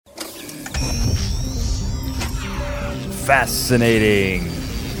fascinating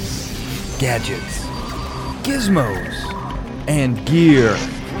gadgets, gizmos, and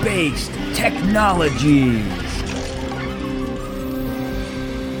gear-based technologies.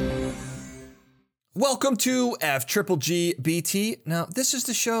 Welcome to FGGBT. Now, this is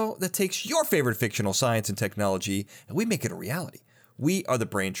the show that takes your favorite fictional science and technology, and we make it a reality. We are the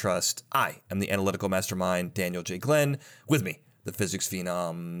Brain Trust. I am the analytical mastermind, Daniel J. Glenn. With me, the physics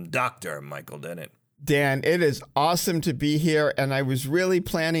phenom, Dr. Michael Dennett. Dan, it is awesome to be here, and I was really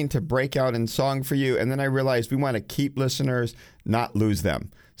planning to break out in song for you, and then I realized we want to keep listeners, not lose them.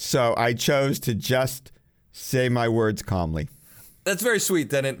 So I chose to just say my words calmly. That's very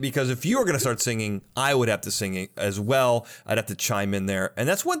sweet, Dennett, because if you were going to start singing, I would have to sing as well. I'd have to chime in there. And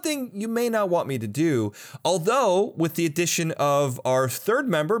that's one thing you may not want me to do. Although, with the addition of our third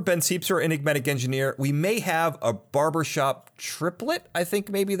member, Ben Seeps, our enigmatic engineer, we may have a barbershop triplet. I think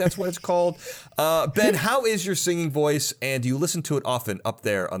maybe that's what it's called. Ben, how is your singing voice? And do you listen to it often up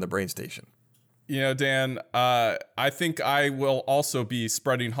there on the Brain Station? You know, Dan, I think I will also be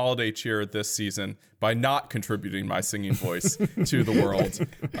spreading holiday cheer this season by not contributing my singing voice to the world.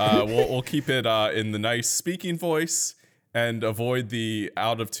 We'll keep it in the nice speaking voice and avoid the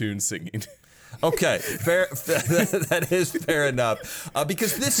out-of-tune singing. Okay, fair. That is fair enough.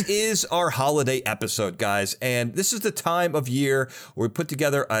 Because this is our holiday episode, guys, and this is the time of year where we put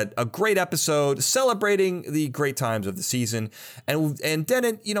together a great episode celebrating the great times of the season. And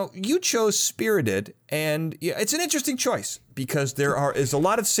Dennett, you know, you chose Spirited, and it's an interesting choice because there is a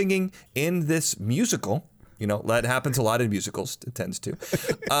lot of singing in this musical. You know, that happens a lot in musicals. It tends to.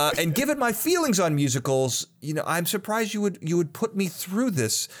 And given my feelings on musicals, you know, I'm surprised you would put me through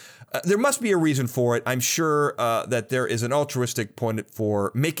this. There must be a reason for it. I'm sure that there is an altruistic point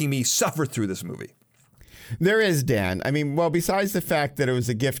for making me suffer through this movie. There is, Dan. I mean, well, besides the fact that it was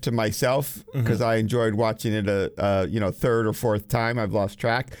a gift to myself because I enjoyed watching it a third or fourth time, I've lost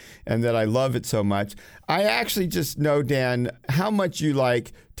track, and that I love it so much. I actually just know, Dan, how much you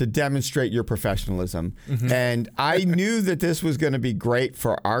like to demonstrate your professionalism. And I knew that this was going to be great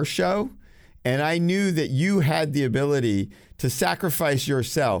for our show, and I knew that you had the ability to sacrifice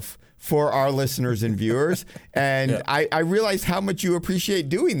yourself for our listeners and viewers. And yeah. I realized how much you appreciate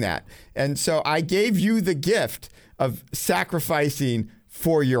doing that. And so I gave you the gift of sacrificing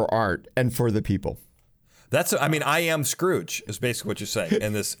for your art and for the people. I am Scrooge is basically what you're saying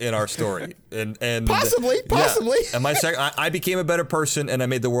in our story. And possibly. Yeah. And I became a better person and I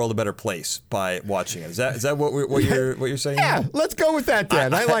made the world a better place by watching it. Is that what you're saying? Yeah, let's go with that,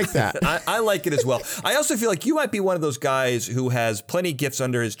 Dan. I like that. I like it as well. I also feel like you might be one of those guys who has plenty of gifts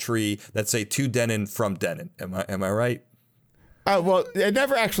under his tree that say to Denon from Denon. Am I right? Well, it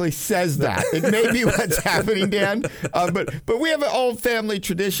never actually says that. It may be what's happening, Dan. But we have an old family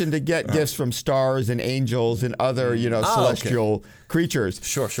tradition to get gifts from stars and angels and other, celestial creatures.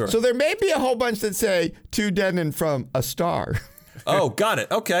 Sure. So there may be a whole bunch that say to Denon from a star. Oh, got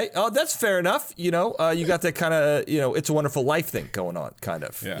it. Okay. Oh, that's fair enough. You got that kind of, It's a Wonderful Life thing going on, kind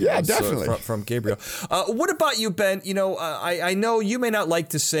of. Yeah, definitely. From Gabriel. What about you, Ben? I know you may not like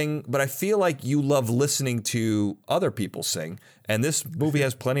to sing, but I feel like you love listening to other people sing, and this movie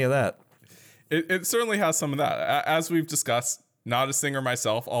has plenty of that. It certainly has some of that. As we've discussed, not a singer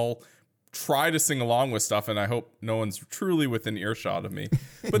myself, I'll try to sing along with stuff, and I hope no one's truly within earshot of me.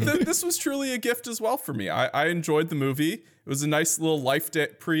 But this was truly a gift as well for me. I enjoyed the movie. It was a nice little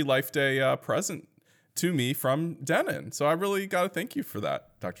pre-Life Day present to me from Denon. So I really got to thank you for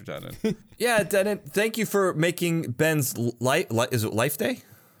that, Dr. Denon. Yeah, Denon, thank you for making Ben's is it Life Day?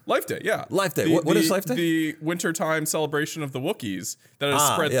 Life Day, yeah. Life Day. What is Life Day? The wintertime celebration of the Wookiees that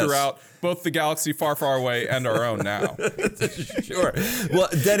has spread throughout both the galaxy far, far away and our own now. Sure. Well,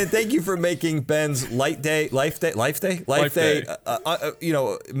 Denon, thank you for making Ben's Life Day,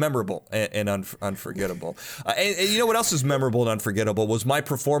 memorable and unforgettable. And you know what else is memorable and unforgettable was my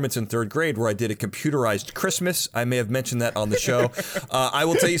performance in third grade where I did a computerized Christmas. I may have mentioned that on the show. I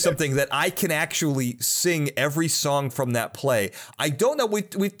will tell you something that I can actually sing every song from that play. I don't know.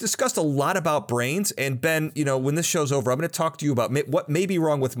 We've discussed a lot about brains, and Ben, when this show's over, I'm going to talk to you about what may be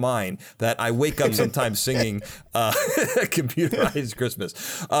wrong with mine that I wake up sometimes singing computerized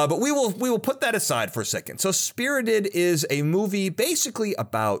Christmas. But we will put that aside for a second. So Spirited is a movie basically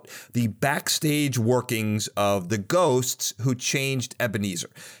about the backstage workings of the ghosts who changed Ebenezer.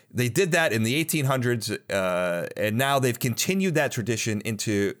 They did that in the 1800s, and now they've continued that tradition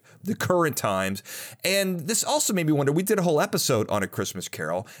into the current times. And this also made me wonder, we did a whole episode on A Christmas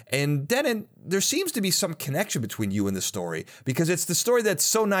Carol, and Denon, there seems to be some connection between you and the story, because it's the story that's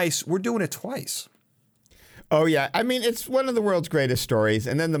so nice, we're doing it twice. Oh, yeah. I mean, it's one of the world's greatest stories.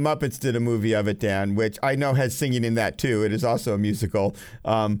 And then the Muppets did a movie of it, Dan, which I know has singing in that, too. It is also a musical,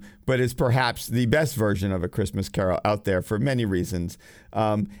 but is perhaps the best version of A Christmas Carol out there for many reasons.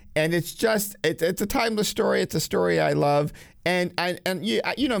 And it's just, it's a timeless story. It's a story I love. And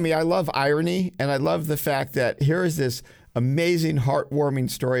you know me, I love irony. And I love the fact that here is this amazing, heartwarming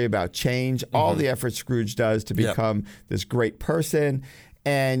story about change, all the effort Scrooge does to become this great person.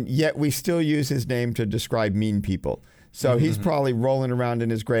 And yet we still use his name to describe mean people. So he's probably rolling around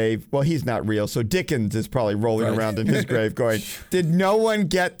in his grave. Well, he's not real. So Dickens is probably rolling around in his grave going, did no one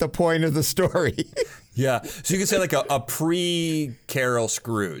get the point of the story? Yeah. So you could say like a pre-Carol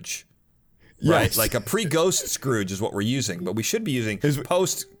Scrooge. Right? Yes. Like a pre-Ghost Scrooge is what we're using. But we should be using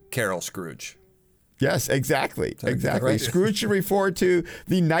post-Carol Scrooge. Yes, exactly. Exactly. Right. Scrooge should refer to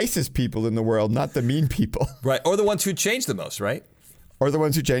the nicest people in the world, not the mean people. Right. Or the ones who changed the most, right? Or the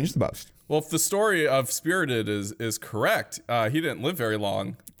ones who changed the most. Well, if the story of Spirited is correct, he didn't live very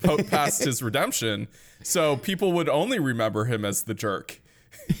long past his redemption, so people would only remember him as the jerk.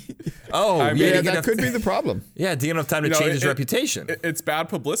 Oh, I mean, Yeah, that could be the problem. Yeah, didn't have time to change his reputation. It's bad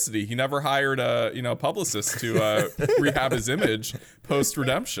publicity. He never hired a publicist to rehab his image post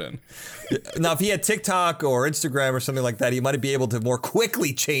redemption. Now, if he had TikTok or Instagram or something like that, he might be able to more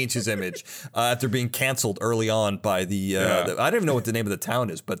quickly change his image after being canceled early on by the I don't even know what the name of the town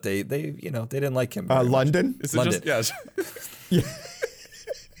is, but they didn't like him. very much. London? Is it London. just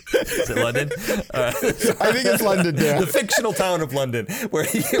Is it London? I think it's London, Dan. The fictional town of London, where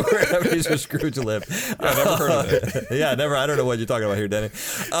Ebenezer Scrooge lived. I never heard of it. Yeah, never. I don't know what you're talking about here, Danny.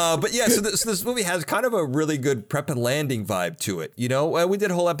 But yeah, so this movie has kind of a really good prep and landing vibe to it. You know, we did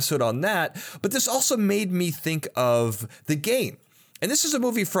a whole episode on that, but this also made me think of The Game. And this is a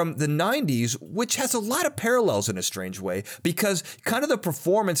movie from the 90s, which has a lot of parallels in a strange way, because kind of the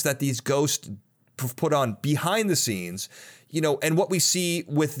performance that these ghosts put on behind the scenes, you know, and what we see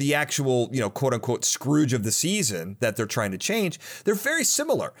with the actual, you know, quote unquote Scrooge of the season that they're trying to change, they're very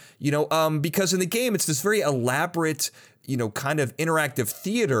similar, you know, because in The Game, it's this very elaborate, you know, kind of interactive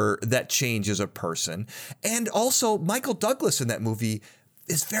theater that changes a person. And also Michael Douglas in that movie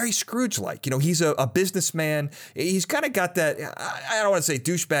is very Scrooge-like. You know, he's a businessman. He's kind of got that, I don't want to say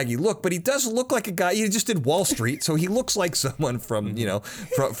douchebaggy look, but he does look like a guy. He just did Wall Street, so he looks like someone from, you know,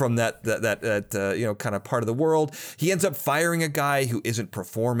 from that you know, kind of part of the world. He ends up firing a guy who isn't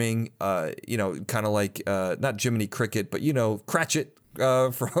performing, you know, kind of like, not Jiminy Cricket, but, you know, Cratchit.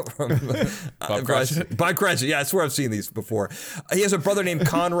 From Bob Cratchit. Bob Cratchit. Yeah, I swear I've seen these before. He has a brother named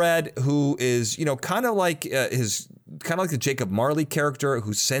Conrad who is, you know, kind of like the Jacob Marley character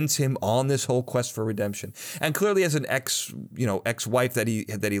who sends him on this whole quest for redemption, and clearly has an ex-wife that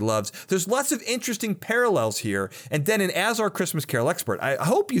he loves. There's lots of interesting parallels here. And then, as our Christmas Carol expert, I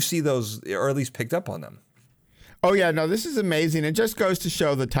hope you see those, or at least picked up on them. Oh, yeah, no, this is amazing. It just goes to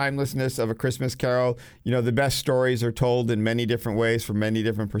show the timelessness of A Christmas Carol. You know, the best stories are told in many different ways from many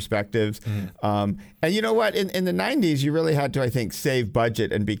different perspectives. And you know what? In the 90s, you really had to, I think, save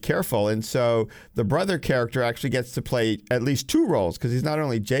budget and be careful. And so the brother character actually gets to play at least two roles, because he's not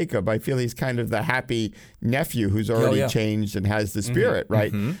only Jacob. I feel he's kind of the happy nephew who's already changed and has the spirit,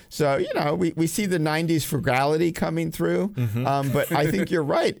 right? So, you know, we see the 90s frugality coming through. But I think you're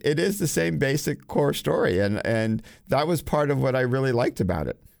right. It is the same basic core story. And that was part of what I really liked about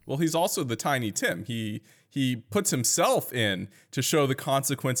it. Well, he's also the Tiny Tim. He puts himself in to show the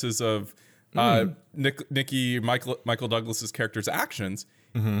consequences of Michael Douglas's character's actions.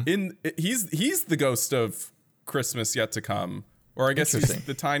 He's the ghost of Christmas yet to come, or I guess he's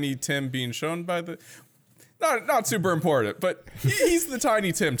the Tiny Tim being shown by the. Not super important, but he's the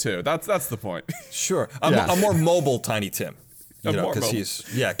Tiny Tim too. That's the point. Sure, a more mobile Tiny Tim. You know,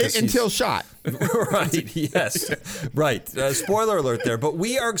 because until shot. Right. Yes. Right. Spoiler alert there. But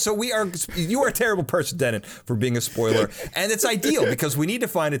you are a terrible person, Denon, for being a spoiler. And it's ideal because we need to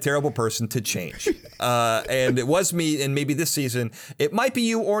find a terrible person to change. And it was me, and maybe this season, it might be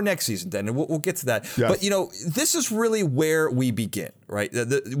you or next season, Denon. We'll get to that. Yes. But, you know, this is really where we begin, right?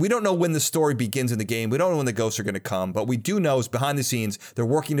 We don't know when the story begins in the game. We don't know when the ghosts are going to come. But we do know is behind the scenes, they're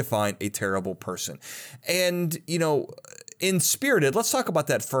working to find a terrible person. And, you know, in Spirited, let's talk about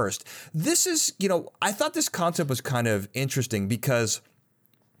that first. This is, you know, I thought this concept was kind of interesting because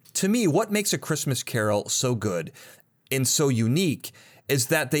to me, what makes A Christmas Carol so good and so unique is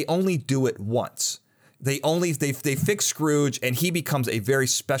that they only do it once. They fix Scrooge and he becomes a very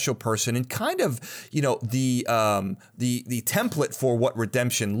special person and kind of, you know, the template for what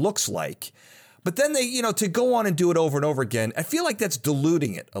redemption looks like. But then they, you know, to go on and do it over and over again, I feel like that's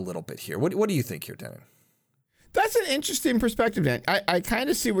diluting it a little bit here. What do you think here, Denon? That's an interesting perspective, Dan. I kind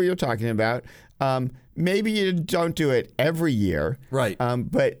of see what you're talking about. Maybe you don't do it every year. Right.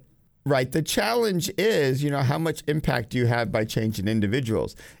 But the challenge is, how much impact do you have by changing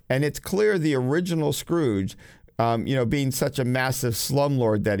individuals? And it's clear the original Scrooge, being such a massive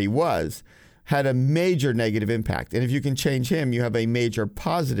slumlord that he was, had a major negative impact. And if you can change him, you have a major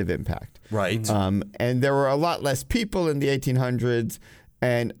positive impact. Right. And there were a lot less people in the 1800s.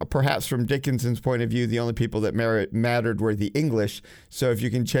 And perhaps from Dickinson's point of view, the only people that mattered were the English. So if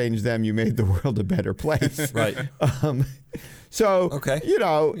you can change them, you made the world a better place. Right. Okay.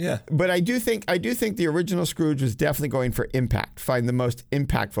 Yeah. But I do think the original Scrooge was definitely going for impact. Find the most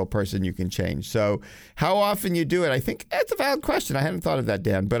impactful person you can change. So how often you do it, I think that's a valid question. I hadn't thought of that,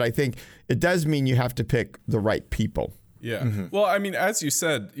 Dan. But I think it does mean you have to pick the right people. Yeah. Well, I mean, as you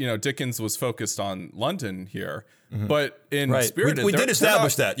said, Dickens was focused on London here, but in Spirited, we did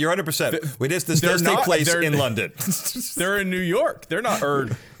establish that. You're 100%. This does take place in London. They're in New York. They're not. Or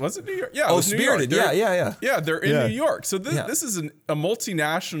was it New York? Yeah. Oh, Spirited. Yeah. Yeah, they're in New York. So this is a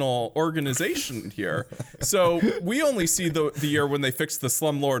multinational organization here. So we only see the year when they fixed the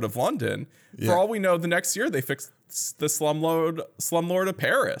Slumlord of London. Yeah. For all we know, the next year they fixed the Slumlord of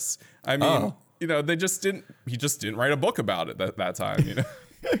Paris. I mean. He just didn't write a book about it that time,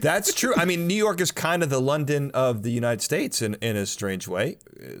 That's true. I mean, New York is kind of the London of the United States in a strange way.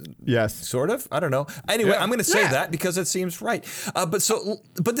 Yes. Sort of. I don't know. Anyway, I'm going to say that because it seems right. But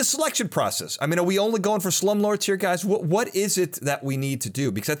the selection process, I mean, are we only going for slumlords here, guys? What is it that we need to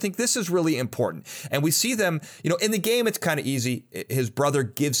do? Because I think this is really important. And we see them, in the game, it's kind of easy. His brother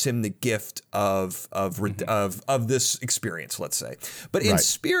gives him the gift of this experience, let's say. But in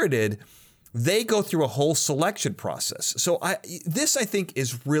Spirited, they go through a whole selection process. So I think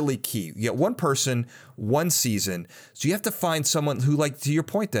is really key. You get one person, one season. So you have to find someone who, like to your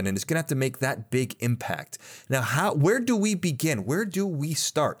point then, and is going to have to make that big impact. Now, where do we begin? Where do we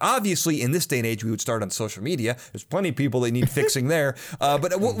start? Obviously, in this day and age, we would start on social media. There's plenty of people that need fixing there.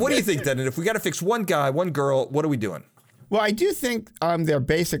 But what do you think then? And if we got to fix one guy, one girl, what are we doing? Well, I do think their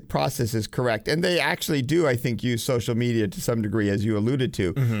basic process is correct. And they actually do, I think, use social media to some degree, as you alluded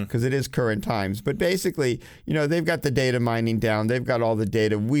to, because it is current times. But basically, they've got the data mining down. They've got all the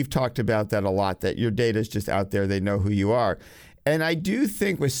data. We've talked about that a lot, that your data is just out there. They know who you are. And I do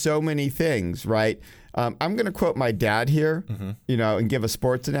think with so many things, right, I'm going to quote my dad here, and give a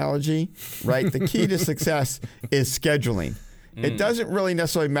sports analogy, right? The key to success is scheduling. It doesn't really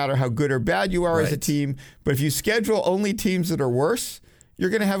necessarily matter how good or bad you are as a team, but if you schedule only teams that are worse, you're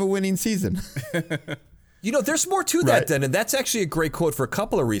going to have a winning season. There's more to that then, and that's actually a great quote for a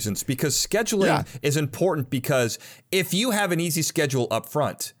couple of reasons, because scheduling is important, because if you have an easy schedule up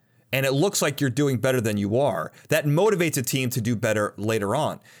front, and it looks like you're doing better than you are, that motivates a team to do better later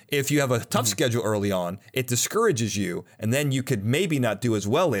on. If you have a tough schedule early on, it discourages you, and then you could maybe not do as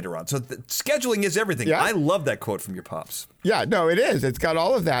well later on. So scheduling is everything. Yeah. I love that quote from your pops. Yeah, no, it is. It's got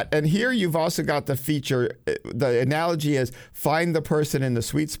all of that. And here you've also got the feature, the analogy is find the person in the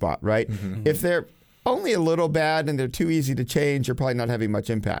sweet spot, right? If they're only a little bad and they're too easy to change, you're probably not having much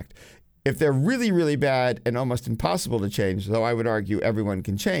impact. If they're really, really bad and almost impossible to change, though I would argue everyone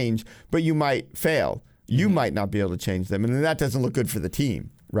can change, but you might fail. You might not be able to change them, and then that doesn't look good for the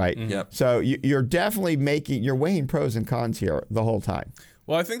team, right? Yep. So you're definitely you're weighing pros and cons here the whole time.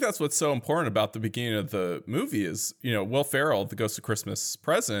 Well, I think that's what's so important about the beginning of the movie is, Will Ferrell, the Ghost of Christmas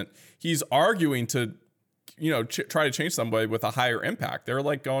Present, he's arguing to, try to change somebody with a higher impact. They're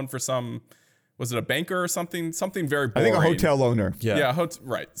like going for was it a banker or something very boring? I think a hotel owner. Yeah,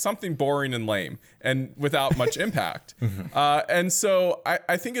 right. Something boring and lame and without much impact. And so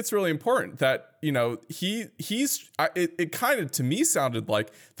I think it's really important that, it kind of to me sounded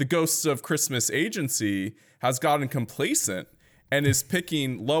like the Ghosts of Christmas agency has gotten complacent and is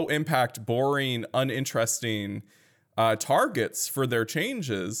picking low impact, boring, uninteresting targets for their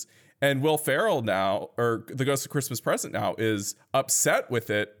changes. And Will Ferrell now, or the Ghost of Christmas Present now, is upset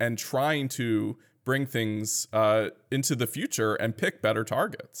with it and trying to bring things into the future and pick better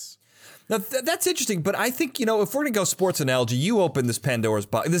targets. Now, that's interesting, but I think, if we're going to go sports analogy, you opened this Pandora's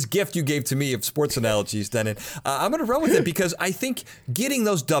box, this gift you gave to me of sports analogies, Denon. I'm going to run with it because I think getting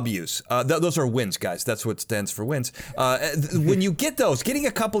those W's, those are wins, guys. That's what stands for wins. When you get those, getting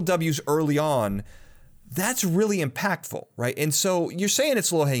a couple W's early on, that's really impactful, right? And so you're saying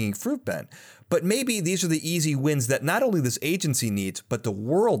it's low-hanging fruit, Ben, but maybe these are the easy wins that not only this agency needs, but the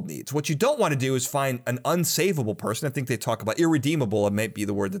world needs. What you don't want to do is find an unsavable person. I think they talk about irredeemable, it might be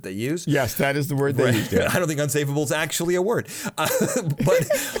the word that they use. Yes, that is the word they use. I don't think unsavable is actually a word.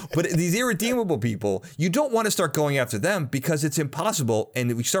 But these irredeemable people, you don't want to start going after them because it's impossible.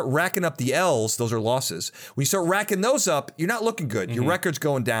 And if we start racking up the L's, those are losses. When you start racking those up, you're not looking good. Your record's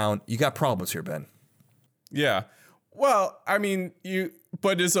going down. You got problems here, Ben. Yeah. Well, I mean,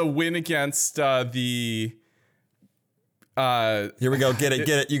 but is a win against the here we go. Get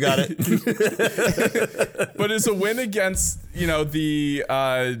it. You got it. But is a win against, the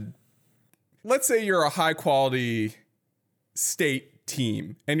let's say you're a high quality state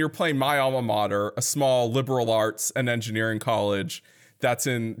team and you're playing my alma mater, a small liberal arts and engineering college that's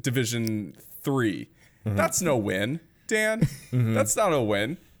in Division 3. That's no win, Dan. That's not a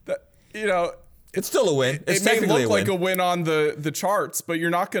win. It's still a win. It's it may technically look like a win on the charts, but you're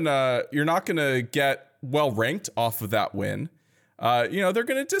not gonna get well ranked off of that win. They're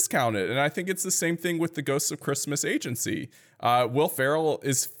gonna discount it, and I think it's the same thing with the Ghosts of Christmas Agency. Will Ferrell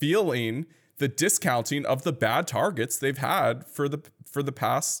is feeling the discounting of the bad targets they've had for the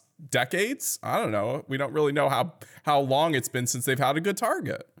past decades. I don't know. We don't really know how long it's been since they've had a good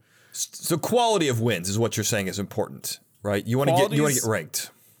target. So quality of wins is what you're saying is important, right? You want to get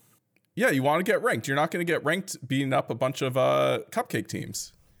ranked. Yeah, you want to get ranked. You're not going to get ranked beating up a bunch of cupcake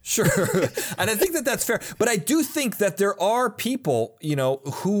teams. Sure. And I think that that's fair. But I do think that there are people,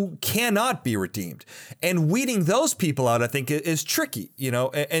 who cannot be redeemed. And weeding those people out, I think, is tricky,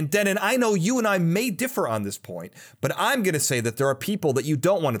 And Denon, I know you and I may differ on this point, but I'm going to say that there are people that you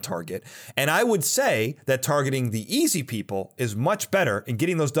don't want to target. And I would say that targeting the easy people is much better, and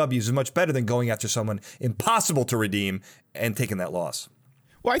getting those W's is much better than going after someone impossible to redeem and taking that loss.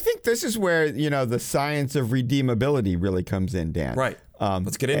 Well, I think this is where, the science of redeemability really comes in, Dan. Right.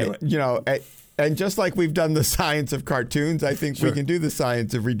 Let's get into it. And just like we've done the science of cartoons, I think we can do the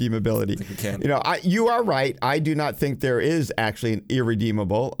science of redeemability. I think we can. You are right. I do not think there is actually an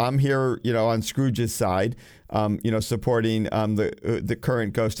irredeemable. I'm here, on Scrooge's side, supporting the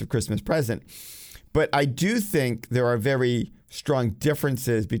current Ghost of Christmas Present. But I do think there are very strong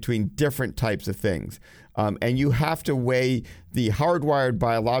differences between different types of things. And you have to weigh the hardwired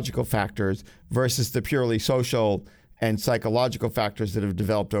biological factors versus the purely social and psychological factors that have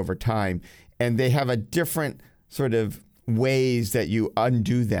developed over time. And they have a different sort of ways that you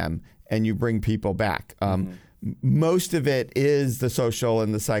undo them and you bring people back. Most of it is the social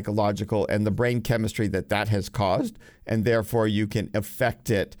and the psychological and the brain chemistry that has caused, and therefore you can affect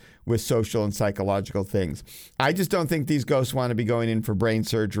it with social and psychological things. I just don't think these ghosts want to be going in for brain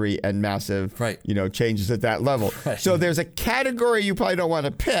surgery and massive, changes at that level. Right. So there's a category you probably don't want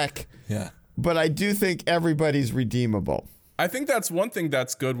to pick, but I do think everybody's redeemable. I think that's one thing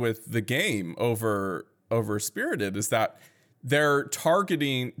that's good with the game over Spirited is that they're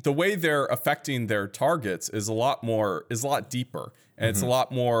targeting, the way they're affecting their targets is a lot deeper, and it's a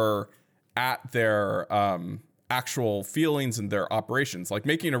lot more at their actual feelings and their operations. Like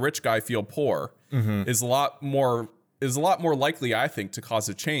making a rich guy feel poor is a lot more likely, I think, to cause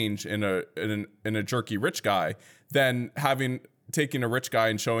a change in a jerky rich guy than taking a rich guy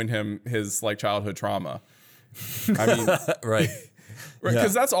and showing him his childhood trauma. I mean, right,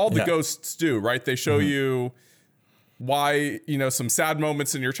 because that's all the ghosts do, right? They show you why, some sad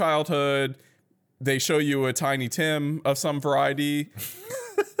moments in your childhood. They show you a Tiny Tim of some variety.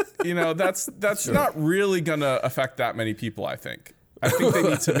 That's sure. Not really gonna affect that many people, I think. I think they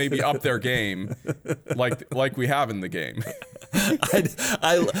need to maybe up their game, like we have in the game.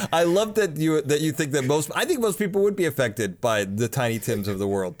 I love that you think that I think most people would be affected by the Tiny Tims of the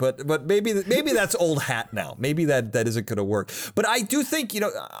world, but maybe that's old hat now. Maybe that isn't going to work. But I do think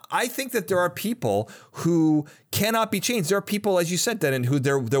I think that there are people who cannot be changed. There are people, as you said, Denon, who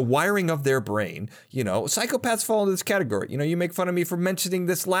their wiring of their brain. Psychopaths fall into this category. You make fun of me for mentioning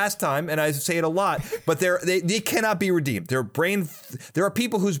this last time, and I say it a lot, but they cannot be redeemed. There are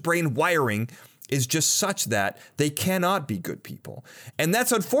people whose brain wiring is just such that they cannot be good people. And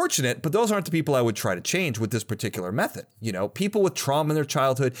that's unfortunate, but those aren't the people I would try to change with this particular method. People with trauma in their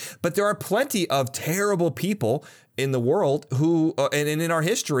childhood, but there are plenty of terrible people in the world who, and in our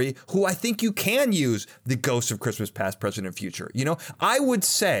history, who I think you can use the ghosts of Christmas past, present, and future. I would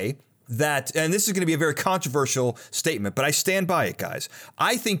say that, and this is going to be a very controversial statement, but I stand by it, guys.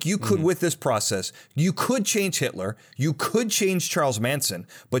 I think you could, with this process, you could change Hitler, you could change Charles Manson,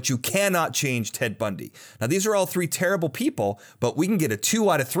 but you cannot change Ted Bundy. Now, these are all three terrible people, but we can get a 2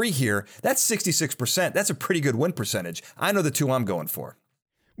 out of 3 here. That's 66%. That's a pretty good win percentage. I know the 2 I'm going for.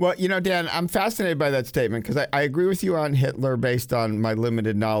 Well, Dan, I'm fascinated by that statement because I agree with you on Hitler based on my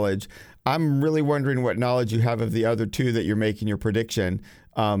limited knowledge. I'm really wondering what knowledge you have of the other two that you're making your prediction.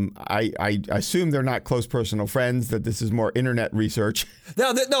 I assume they're not close personal friends, that this is more internet research.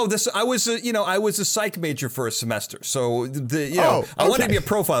 I was a psych major for a semester. So I wanted to be a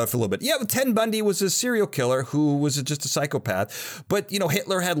profiler for a little bit. Yeah, Ted Bundy was a serial killer who was just a psychopath. But,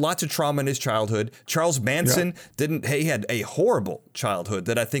 Hitler had lots of trauma in his childhood. Charles Manson he had a horrible childhood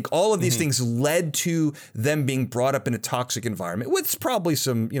that I think all of these things led to them being brought up in a toxic environment with probably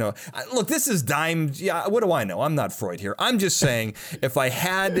some, look, this is what do I know? I'm not Freud here. I'm just saying if I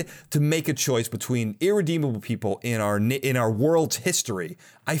had to make a choice between irredeemable people in our world's history,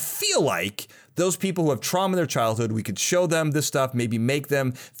 I feel like those people who have trauma in their childhood, we could show them this stuff, maybe make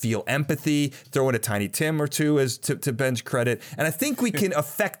them feel empathy, throw in a Tiny Tim or two as to Ben's credit, and I think we can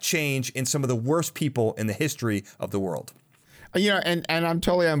affect change in some of the worst people in the history of the world. And I'm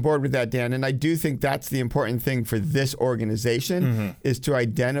totally on board with that, Dan. And I do think that's the important thing for this organization is to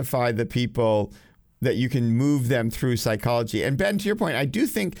identify the people that you can move them through psychology. And Ben, to your point, I do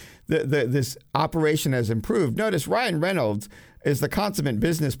think this operation has improved. Notice Ryan Reynolds is the consummate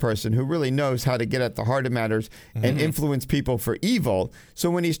business person who really knows how to get at the heart of matters and influence people for evil.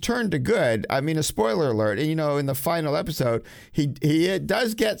 So when he's turned to good, I mean, a spoiler alert, and, in the final episode, he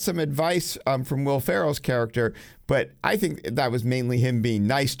does get some advice from Will Ferrell's character, but I think that was mainly him being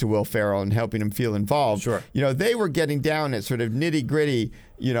nice to Will Ferrell and helping him feel involved. Sure. They were getting down at sort of nitty gritty,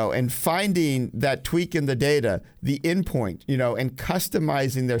 and finding that tweak in the data, the endpoint, and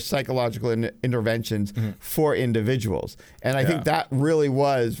customizing their psychological interventions for individuals. And I think that really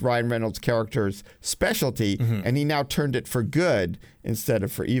was Ryan Reynolds' character's specialty, and he now turned it for good instead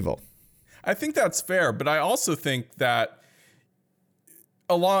of for evil. I think that's fair, but I also think that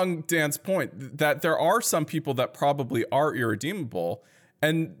along Dan's point, that there are some people that probably are irredeemable,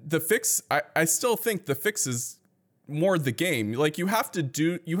 and the fix, I still think the fix is more the game. Like you have to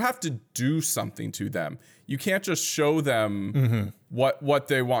do something to them. You can't just show them what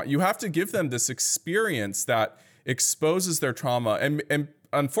they want. You have to give them this experience that exposes their trauma and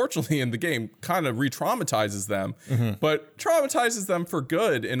unfortunately in the game kind of re-traumatizes them, but traumatizes them for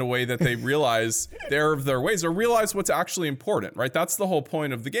good in a way that they realize they're of their ways or realize what's actually important, right? That's the whole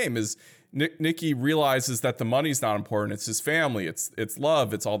point of the game is Nicky realizes that the money's not important. It's his family. It's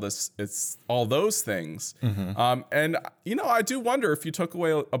love. It's all this. It's all those things. And I do wonder if you took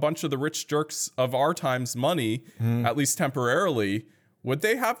away a bunch of the rich jerks of our time's money, at least temporarily, would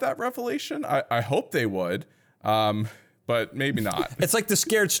they have that revelation? I hope they would. But maybe not. It's like the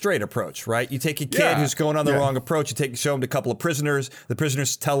scared straight approach, right? You take a kid who's going on the wrong approach, show him to a couple of prisoners. The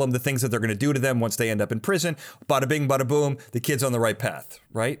prisoners tell them the things that they're going to do to them once they end up in prison. Bada bing, bada boom. The kid's on the right path,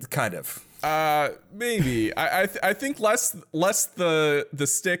 right? Kind of. Maybe. I think less the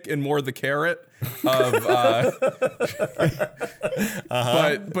stick and more the carrot of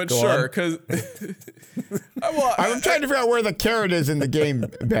but Go sure, on. because I'm trying to figure out where the carrot is in the game,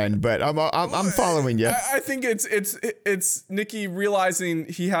 Ben, but I'm following you. I think it's Nicky realizing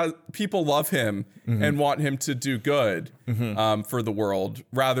people love him and want him to do good for the world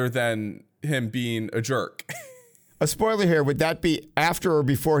rather than him being a jerk. A spoiler here, would that be after or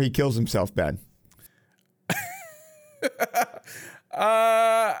before he kills himself, Ben?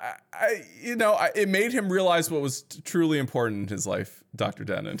 It made him realize what was truly important in his life, Dr.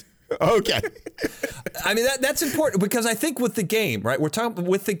 Denon. Okay. I mean, that's important because I think with the game, right? We're talking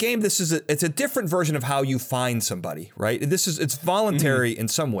with the game. It's a different version of how you find somebody, right? It's voluntary in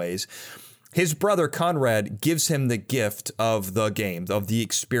some ways. His brother Conrad gives him the gift of the game, of the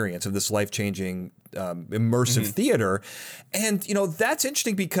experience of this life-changing immersive theater. And, that's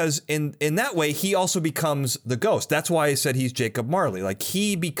interesting because in that way, he also becomes the ghost. That's why I said he's Jacob Marley. Like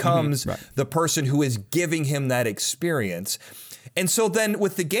he becomes the person who is giving him that experience. And so then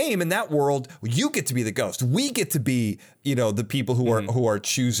with the game in that world, you get to be the ghost. We get to be, the people who are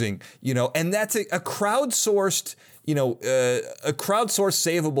choosing, and that's a crowdsourced, a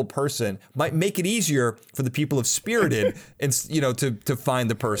crowdsourced savable person might make it easier for the people of Spirited and, to find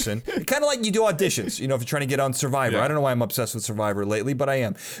the person. Kind of like you do auditions, if you're trying to get on Survivor. I don't know why I'm obsessed with Survivor lately, but I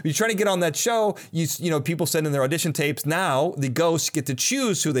am. If you're trying to get on that show, people send in their audition tapes. Now the ghosts get to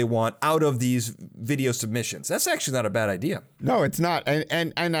choose who they want out of these video submissions. That's actually not a bad idea. No, it's not.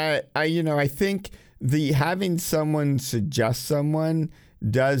 And I think having someone suggest someone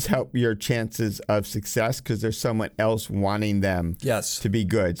does help your chances of success because there's someone else wanting them to be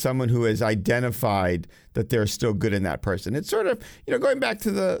good. Someone who has identified that they're still good in that person. It's sort of, going back to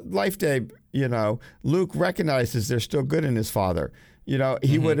the Life Day, Luke recognizes they're still good in his father. You know,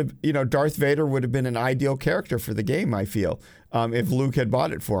 he would have, you know, Darth Vader would have been an ideal character for the game, I feel, if Luke had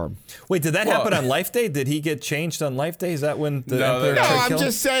bought it for him. Wait, did that happen on Life Day? Did he get changed on Life Day? Is that when the Emperor No, tried I'm killing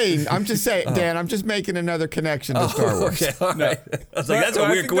him? just saying, Dan, I'm just making another connection to Star Wars. Okay, all right. I was like, that's a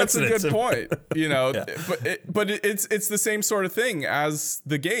I weird think coincidence. That's a good point. You know, but it's the same sort of thing as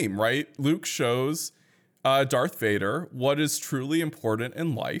the game, right? Luke shows Darth Vader what is truly important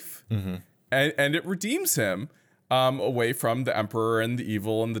in life, and it redeems him away from the Emperor and the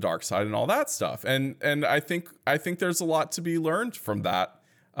evil and the dark side and all that stuff. And I think there's a lot to be learned from that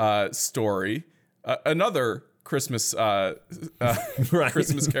story. Another Christmas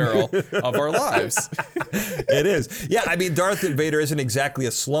Christmas Carol of our lives. It is. Yeah, I mean, Darth Vader isn't exactly a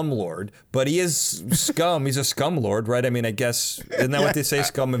slumlord, but he is scum. He's a scum lord, right? I mean, I guess, isn't that what they say?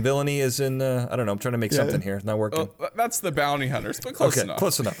 Scum and villainy is in, I don't know, I'm trying to make something here. It's not working. That's the bounty hunters, but close enough.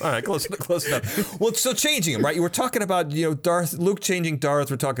 Close enough. All right, close enough. Well, so changing him, right? You were talking about, you know, Luke changing Darth.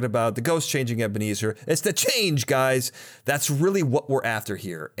 We're talking about the Ghost changing Ebenezer. It's the change, guys. That's really what we're after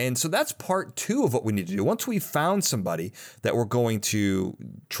here. And so that's part 2 of what we need to do. Once we found somebody that we're going to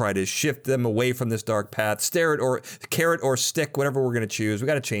try to shift them away from this dark path, carrot or stick, whatever we're going to choose, we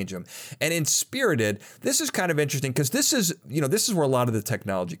got to change them. And in Spirited, this is kind of interesting because this is where a lot of the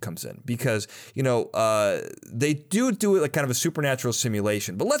technology comes in, because, you know, they do it like kind of a supernatural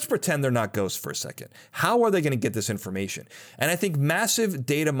simulation, but let's pretend they're not ghosts for a second. How are they going to get this information? And I think massive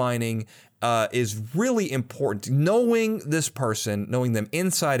data mining is really important. Knowing this person, knowing them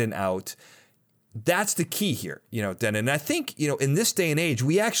inside and out, that's the key here, you know, Den. And I think, you know, in this day and age,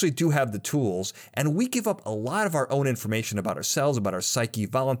 we actually do have the tools, and we give up a lot of our own information about ourselves, about our psyche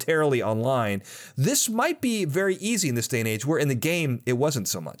voluntarily online. This might be very easy in this day and age, where in the game, it wasn't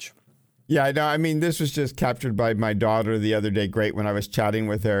so much. Yeah, no, I mean, this was just captured by my daughter the other day. Great, when I was chatting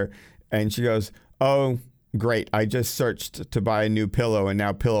with her, and she goes, "Oh, great, I just searched to buy a new pillow, and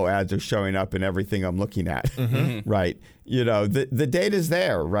now pillow ads are showing up in everything I'm looking at." Right? You know, the data's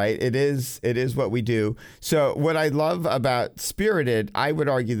there, right? It is what we do. So what I love about Spirited, I would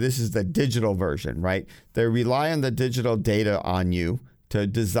argue this is the digital version, right? They rely on the digital data on you to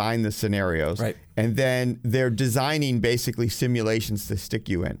design the scenarios. Right. And then they're designing basically simulations to stick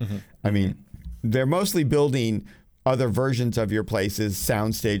you in. I mean, they're mostly building other versions of your places,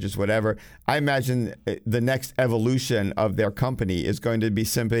 sound stages, whatever. I imagine the next evolution of their company is going to be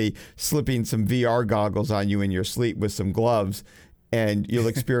simply slipping some VR goggles on you in your sleep with some gloves, and you'll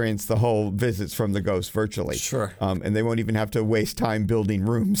experience the whole visits from the ghost virtually. Sure. And they won't even have to waste time building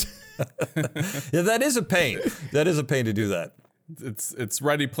rooms. Yeah, that is a pain. That is a pain to do that. It's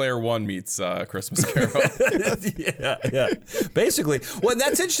Ready Player One meets Christmas Carol. yeah. Basically, well,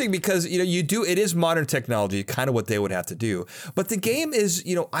 that's interesting because, you know, it is modern technology, kind of what they would have to do. But the game is,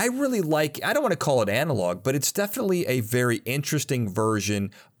 you know, I really like, I don't want to call it analog, but it's definitely a very interesting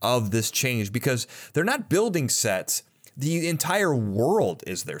version of this change, because they're not building sets. The entire world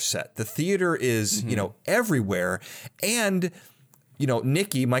is their set. The theater is, you know, everywhere. And, you know,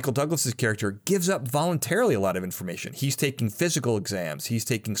 Nicky, Michael Douglas's character, gives up voluntarily a lot of information. He's taking physical exams. He's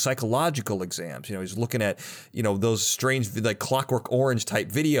taking psychological exams. You know, he's looking at, you know, those strange, like Clockwork Orange type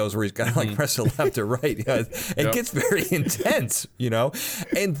videos where he's got to like press the left or right. You know, it gets very intense, you know.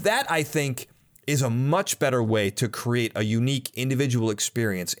 And that, I think, is a much better way to create a unique individual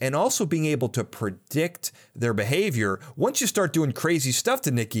experience, and also being able to predict their behavior. Once you start doing crazy stuff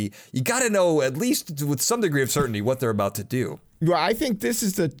to Nicky, you got to know, at least with some degree of certainty, what they're about to do. Well, I think this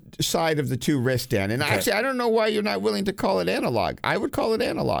is the side of the two risks, Dan. And actually, I don't know why you're not willing to call it analog. I would call it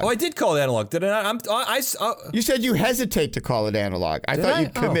analog. Oh, I did call it analog, did I not? You said you hesitate to call it analog. I thought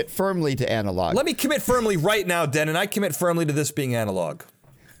you'd commit firmly to analog. Let me commit firmly right now, Den, and I commit firmly to this being analog.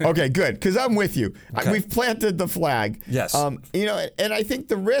 Okay, good, because I'm with you. Okay. We've planted the flag. Yes. You know, and I think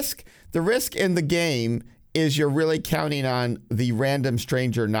the risk in the game is you're really counting on the random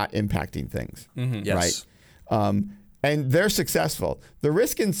stranger not impacting things. Yes. Right? And they're successful. The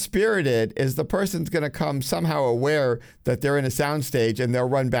risk in Spirited is the person's going to come somehow aware that they're in a soundstage, and they'll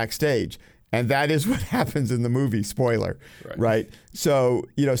run backstage. And that is what happens in the movie, spoiler, right? So,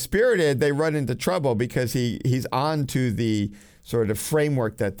 you know, Spirited, they run into trouble because he's on to the sort of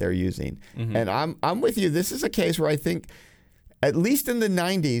framework that they're using. And I'm with you. This is a case where I think, at least in the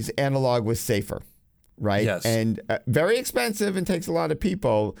 90s, analog was safer, right? Yes. And very expensive and takes a lot of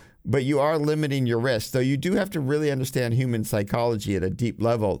people, but you are limiting your risk. So you do have to really understand human psychology at a deep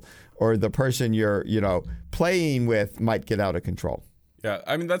level, or the person you're, you know, playing with might get out of control. Yeah,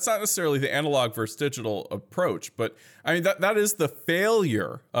 I mean, that's not necessarily the analog versus digital approach, but I mean, that is the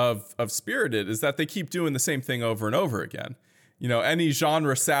failure of Spirited, is that they keep doing the same thing over and over again. You know, any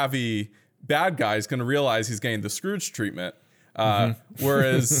genre savvy bad guy is going to realize he's getting the Scrooge treatment.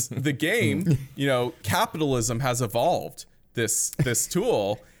 Whereas the game, capitalism has evolved this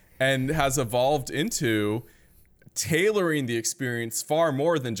tool and has evolved into tailoring the experience far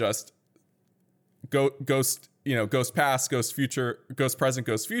more than just ghost past, ghost future, ghost present,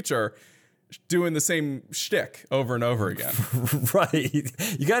 ghost future, doing the same shtick over and over again. Right.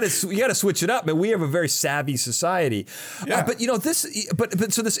 You got to switch it up. Man, we have a very savvy society. Yeah. So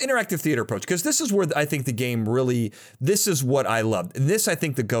this interactive theater approach, because this is where I think the game really, this is what I love. And this, I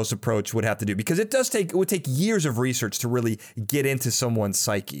think the Ghost approach would have to do, because it would take years of research to really get into someone's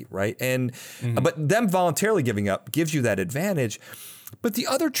psyche, right? And, but them voluntarily giving up gives you that advantage. But the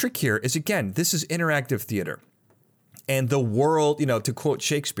other trick here is, again, this is interactive theater. And the world, to quote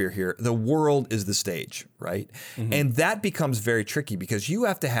Shakespeare here, the world is the stage, right? And that becomes very tricky because you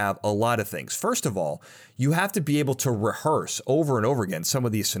have to have a lot of things. First of all, you have to be able to rehearse over and over again some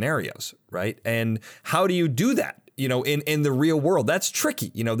of these scenarios, right? And how do you do that? In the real world, that's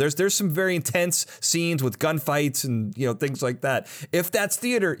tricky. There's some very intense scenes with gunfights and, things like that. If that's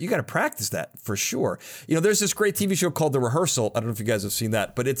theater, you got to practice that for sure. There's this great TV show called The Rehearsal. I don't know if you guys have seen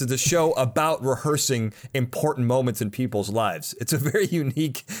that, but it's the show about rehearsing important moments in people's lives. It's a very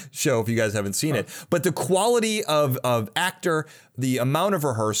unique show if you guys haven't seen it. But the quality of actor, the amount of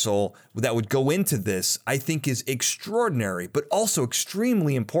rehearsal that would go into this, I think is extraordinary, but also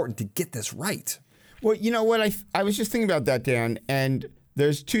extremely important to get this right. Well, you know what? I was just thinking about that, Dan, and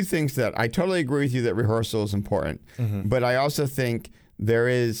there's two things that I totally agree with you that rehearsal is important, but I also think there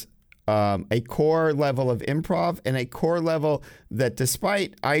is a core level of improv and a core level that,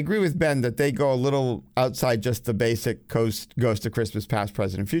 despite, I agree with Ben that they go a little outside just the basic Ghost of Christmas Past,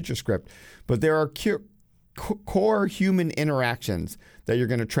 Present, and Future script, but there are core human interactions that you're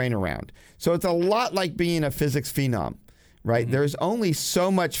going to train around. So it's a lot like being a physics phenom, right? There's only so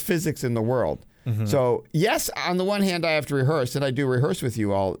much physics in the world. So, yes, on the one hand, I have to rehearse, and I do rehearse with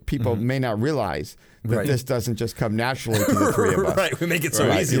you all. People may not realize that this doesn't just come naturally to the three of us. Right, we make it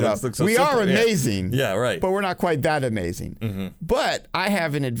so easy. We are amazing. Yeah, right. But we're not quite that amazing. But I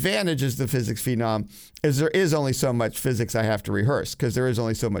have an advantage as the physics phenom, is there is only so much physics I have to rehearse, because there is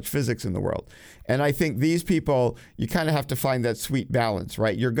only so much physics in the world. And I think these people, you kind of have to find that sweet balance,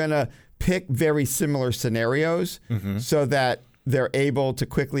 right? You're going to pick very similar scenarios so that they're able to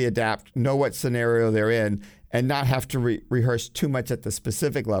quickly adapt, know what scenario they're in, and not have to rehearse too much at the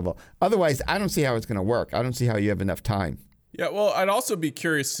specific level. Otherwise, I don't see how it's going to work. I don't see how you have enough time. Yeah, well, I'd also be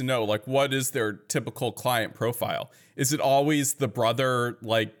curious to know, what is their typical client profile? Is it always the brother,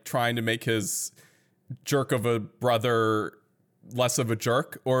 trying to make his jerk of a brother less of a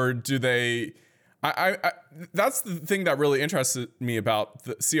jerk? Or do they... I that's the thing that really interested me about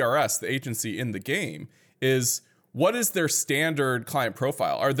the CRS, the agency in the game, is... what is their standard client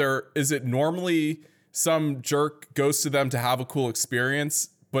profile? Is it normally some jerk goes to them to have a cool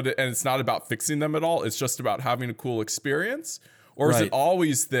experience, and it's not about fixing them at all? It's just about having a cool experience? Or is it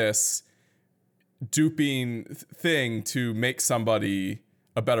always this duping thing to make somebody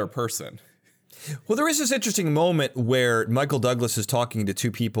a better person? Well, there is this interesting moment where Michael Douglas is talking to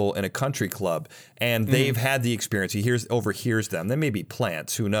two people in a country club, and they've had the experience. He overhears them. They may be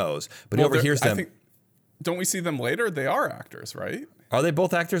plants, who knows? But he overhears them. Don't we see them later? They are actors, right? Are they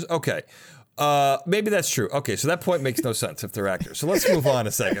both actors? Okay. Maybe that's true. Okay, so that point makes no sense if they're actors. So let's move on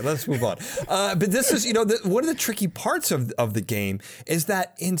a second. Let's move on. But this is, one of the tricky parts of the game is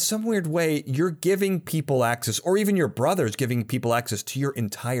that in some weird way, you're giving people access, or even your brother's giving people access to your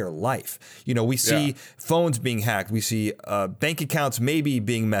entire life. We see phones being hacked. We see bank accounts maybe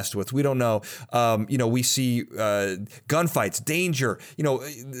being messed with. We don't know. We see gunfights, danger.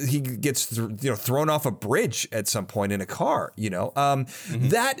 He gets thrown off a bridge at some point in a car.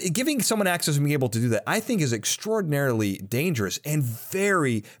 That giving someone access and being able to do that, I think, is extraordinarily dangerous and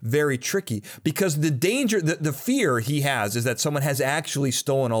very, very tricky, because the danger, the fear he has is that someone has actually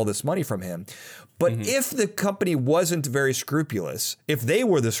stolen all this money from him. But if the company wasn't very scrupulous, if they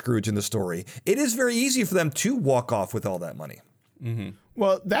were the Scrooge in the story, it is very easy for them to walk off with all that money.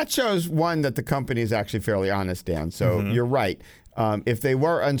 Well, that shows, one, that the company is actually fairly honest, Dan. So you're right. If they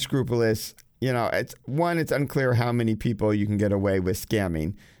were unscrupulous, it's unclear how many people you can get away with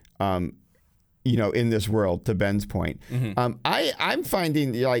scamming. In this world, to Ben's point. I'm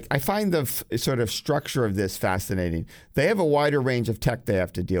finding, I find the sort of structure of this fascinating. They have a wider range of tech they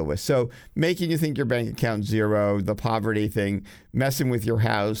have to deal with. So making you think your bank account's zero, the poverty thing, messing with your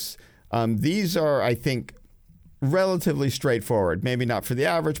house. These are, I think, relatively straightforward. Maybe not for the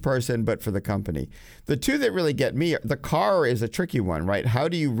average person, but for the company. The two that really get me, the car is a tricky one, right? How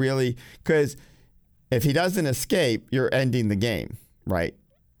do you really, because if he doesn't escape, you're ending the game, right?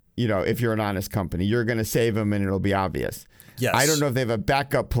 if you're an honest company, you're going to save them and it'll be obvious. Yes. I don't know if they have a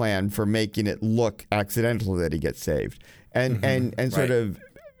backup plan for making it look accidental that he gets saved. And sort Right. of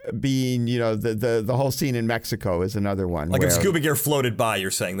being, the whole scene in Mexico is another one. Like where, if Scuba Gear floated by,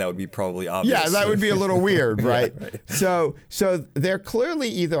 you're saying that would be probably obvious. yeah, that would be a little weird, right? right. So they're clearly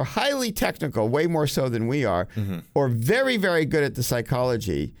either highly technical, way more so than we are, or very, very good at the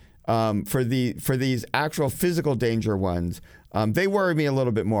psychology. For these actual physical danger ones, they worry me a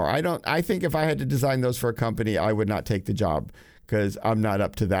little bit more. I think if I had to design those for a company, I would not take the job because I'm not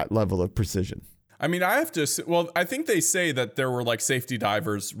up to that level of precision. I mean, I have to. Well, I think they say that there were like safety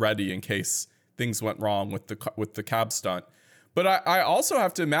divers ready in case things went wrong with the cab stunt. But I also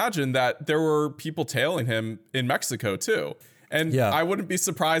have to imagine that there were people tailing him in Mexico too. And Yeah. I wouldn't be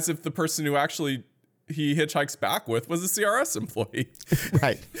surprised if the person who actually he hitchhikes back with was a CRS employee.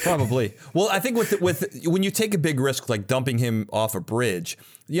 Right. Probably. Well, I think with when you take a big risk like dumping him off a bridge,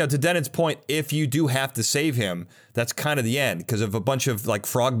 to Denon's point, if you do have to save him, that's kind of the end. Because if a bunch of like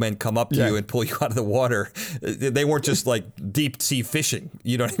frogmen come up to you and pull you out of the water, they weren't just like deep sea fishing.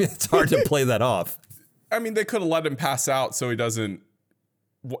 You know what I mean? It's hard to play that off. I mean, they could have let him pass out so he doesn't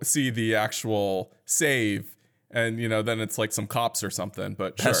see the actual save. And, then it's like some cops or something,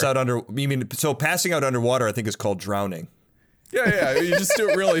 but Pass sure. out so passing out underwater, I think is called drowning. Yeah, you just do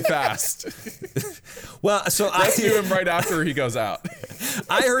it really fast. Well, so Rescue him right after he goes out.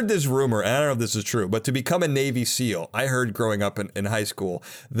 I heard this rumor, and I don't know if this is true, but to become a Navy SEAL, I heard growing up in high school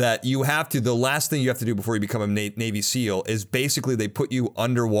that the last thing you have to do before you become a Navy SEAL is basically they put you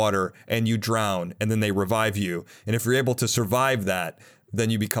underwater and you drown, and then they revive you. And if you're able to survive that, then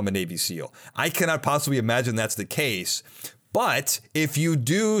you become a Navy SEAL. I cannot possibly imagine that's the case. But if you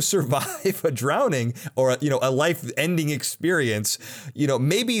do survive a drowning or a life-ending experience,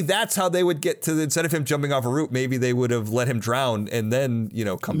 maybe that's how they would get to instead of him jumping off a roof, maybe they would have let him drown and then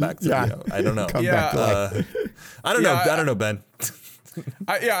come back to I don't know. Come back to life. I don't know. I don't know, Ben.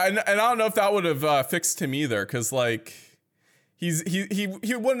 And I don't know if that would have fixed him either, because like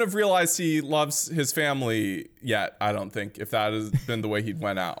he wouldn't have realized he loves his family yet. I don't think, if that has been the way he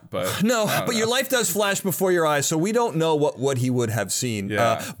went out. But no, but your life does flash before your eyes, so we don't know what he would have seen.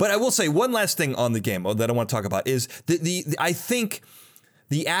 Yeah. But I will say one last thing on the game that I want to talk about is I think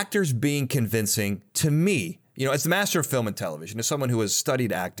the actors being convincing to me. As the master of film and television, as someone who has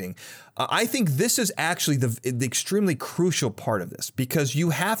studied acting, I think this is actually the extremely crucial part of this, because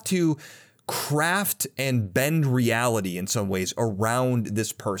you have to craft and bend reality in some ways around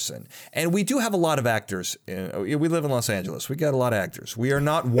this person. And we do have a lot of actors. We live in Los Angeles. We got a lot of actors. We are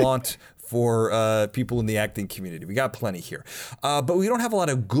not want for people in the acting community. We got plenty here. But we don't have a lot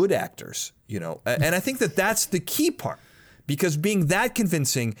of good actors, And I think that's the key part, because being that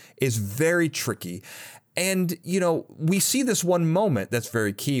convincing is very tricky. And, we see this one moment that's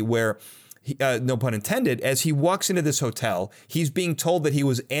very key where, no pun intended, as he walks into this hotel, he's being told that he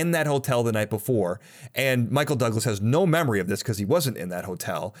was in that hotel the night before. And Michael Douglas has no memory of this because he wasn't in that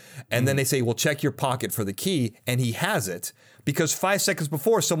hotel. And then they say, well, check your pocket for the key. And he has it because 5 seconds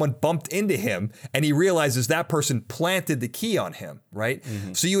before someone bumped into him and he realizes that person planted the key on him, right?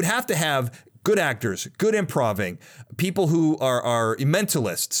 So you would have to have good actors, good improving, people who are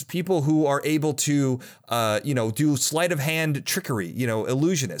mentalists, people who are able to, do sleight of hand trickery,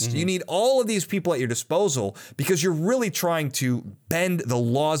 illusionists. You need all of these people at your disposal because you're really trying to bend the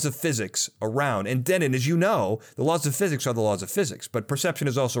laws of physics around. And Denon, as you know, the laws of physics are the laws of physics, but perception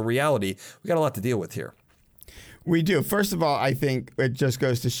is also reality. We got a lot to deal with here. We do. First of all, I think it just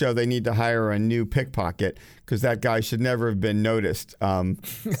goes to show they need to hire a new pickpocket, because that guy should never have been noticed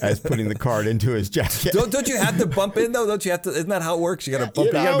as putting the card into his jacket. Don't you have to bump in though? Don't you have to? Isn't that how it works? You got to bump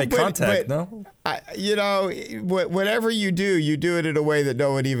in. You got to make contact. No. Whatever you do it in a way that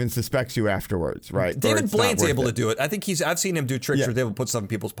no one even suspects you afterwards, right? David Blaine's able to do it. I think I've seen him do tricks where he's able to put stuff in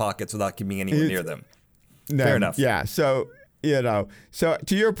people's pockets without being anywhere near them. No, Fair enough. Yeah. So so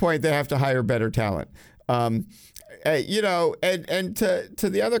to your point, they have to hire better talent. And to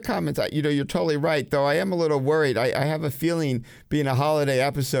the other comments, you're totally right, though I am a little worried. I have a feeling, being a holiday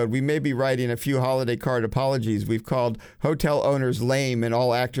episode, we may be writing a few holiday card apologies. We've called hotel owners lame and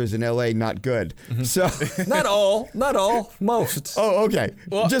all actors in LA not good. So Not all, most. Oh, okay.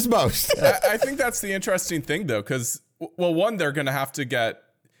 Well, just most. I think that's the interesting thing, though, because, well, one, they're going to have to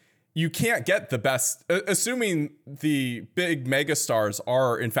you can't get the best, assuming the big megastars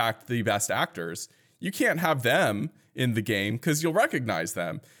are, in fact, the best actors. You can't have them in the game because you'll recognize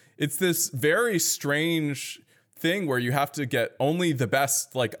them. It's this very strange thing where you have to get only the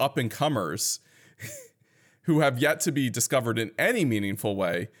best, like, up-and-comers who have yet to be discovered in any meaningful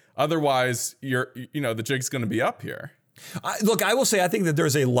way. Otherwise, the jig's going to be up here. Look, I will say I think that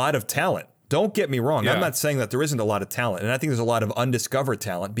there's a lot of talent. Don't get me wrong. Yeah. I'm not saying that there isn't a lot of talent. And I think there's a lot of undiscovered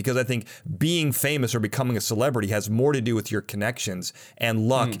talent because I think being famous or becoming a celebrity has more to do with your connections and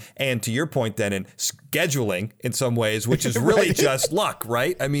luck. And to your point, then, in scheduling in some ways, which is really just luck,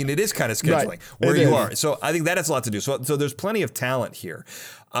 right? I mean, it is kind of scheduling where you are. So I think that has a lot to do. So there's plenty of talent here.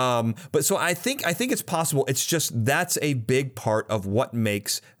 But so I think it's possible. It's just that's a big part of what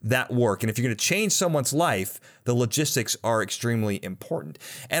makes that work. And if you're going to change someone's life, the logistics are extremely important.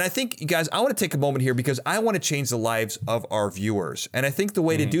 And I think, you guys, I want to take a moment here because I want to change the lives of our viewers. And I think the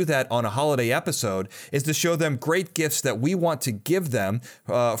way to do that on a holiday episode is to show them great gifts that we want to give them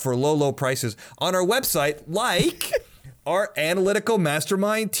for low prices on our website, like our Analytical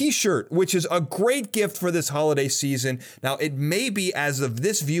Mastermind t-shirt, which is a great gift for this holiday season. Now, it may be, as of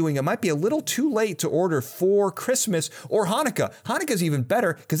this viewing, it might be a little too late to order for Christmas or Hanukkah. Hanukkah's even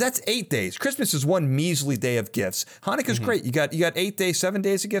better because that's 8 days. Christmas is one measly day of gifts. Hanukkah's great. You got 8 days, 7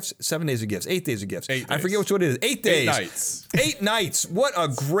 days of gifts, 7 days of gifts, 8 days of gifts. 8 days. I forget which one it is. 8 days. 8 nights. 8 nights. What a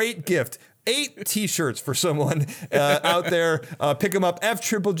great gift. 8 t-shirts for someone out there. Pick them up.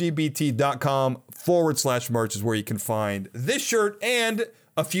 fgbt.com/merch is where you can find this shirt and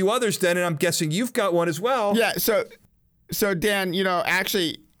a few others, Dan, and I'm guessing you've got one as well. Yeah. So Dan,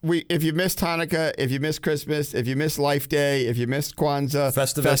 actually, if you missed Hanukkah, if you missed Christmas, if you missed Life Day, if you missed Kwanzaa,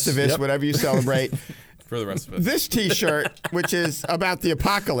 Festivus, yep. whatever you celebrate. For the rest of us. This T-shirt, which is about the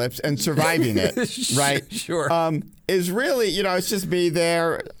apocalypse and surviving it, right? Sure. Is really, it's just me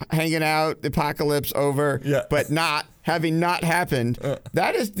there hanging out, the apocalypse over, but having not happened.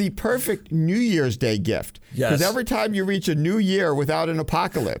 That is the perfect New Year's Day gift. Yes. Because every time you reach a new year without an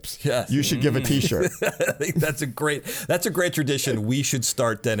apocalypse, you should give a T-shirt. I think that's a great tradition we should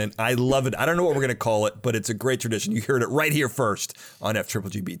start, then, and I love it. I don't know what we're going to call it, but it's a great tradition. You heard it right here first on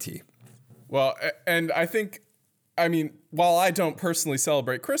FGGBT. Well, and I think, while I don't personally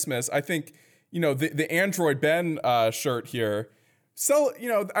celebrate Christmas, I think, the Android Ben shirt here,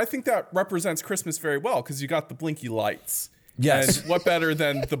 I think that represents Christmas very well because you got the blinky lights. Yes. And what better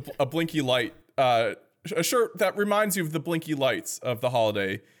than a blinky light, a shirt that reminds you of the blinky lights of the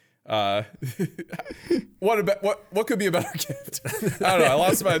holiday. What could be a better gift? I don't know. I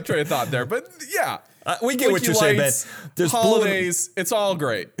lost my train of thought there, but yeah. We get what you're saying, Ben. There's holidays. It's all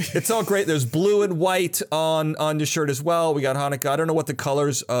great. It's all great. There's blue and white on your shirt as well. We got Hanukkah. I don't know what the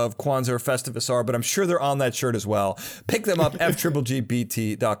colors of Kwanzaa or Festivus are, but I'm sure they're on that shirt as well. Pick them up,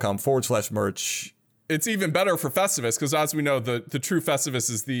 fgbt.com/merch. It's even better for Festivus because, as we know, the true Festivus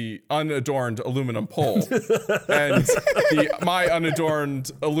is the unadorned aluminum pole, and my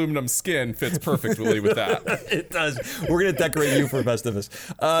unadorned aluminum skin fits perfectly with that. It does. We're gonna decorate you for Festivus.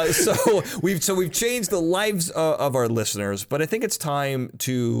 So we've changed the lives of our listeners, but I think it's time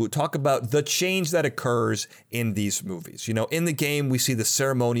to talk about the change that occurs in these movies. In the game we see the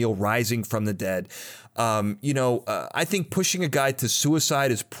ceremonial rising from the dead. I think pushing a guy to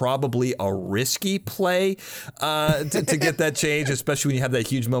suicide is probably a risky play to get that change, especially when you have that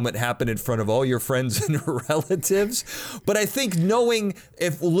huge moment happen in front of all your friends and relatives. But I think knowing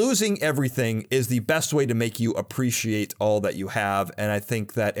if losing everything is the best way to make you appreciate all that you have. And I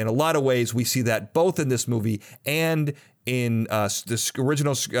think that in a lot of ways, we see that both in this movie and in this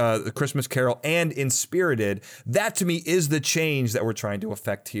original Christmas Carol and in Spirited. That to me is the change that we're trying to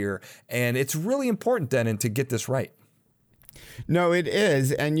effect here. And it's really important, then, to get this right. No, it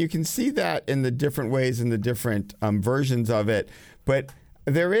is. And you can see that in the different ways in the different versions of it. But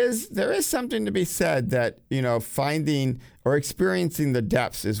there is something to be said that, finding or experiencing the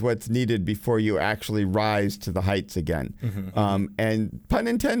depths is what's needed before you actually rise to the heights again. And pun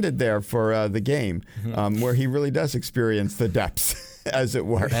intended there for the game, where he really does experience the depths, as it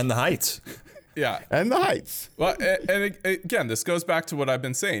were. And the heights. Yeah. And the heights. Well, and again, this goes back to what I've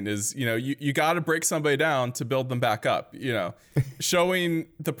been saying is, you got to break somebody down to build them back up, showing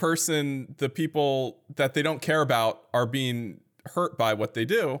the people that they don't care about are being hurt by what they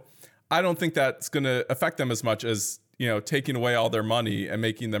do. I don't think that's going to affect them as much as, taking away all their money and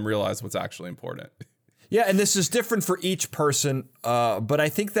making them realize what's actually important. Yeah, and this is different for each person, but I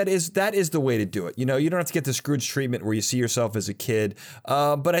think that is the way to do it. You don't have to get the Scrooge treatment where you see yourself as a kid,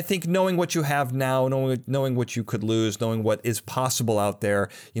 but I think knowing what you have now, knowing what you could lose, knowing what is possible out there,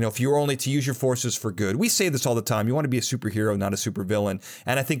 if you were only to use your forces for good. We say this all the time. You want to be a superhero, not a supervillain,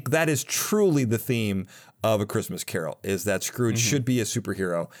 and I think that is truly the theme of A Christmas Carol is that Scrooge should be a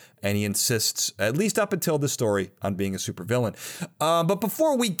superhero, and he insists, at least up until this story, on being a supervillain. But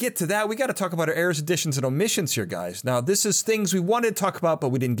before we get to that, we got to talk about our errors, additions, and omissions here, guys. Now, this is things we wanted to talk about, but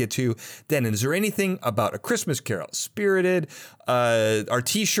we didn't get to. Denon, is there anything about A Christmas Carol, Spirited, our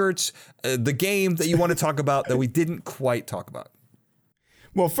T-shirts, the game that you want to talk about that we didn't quite talk about?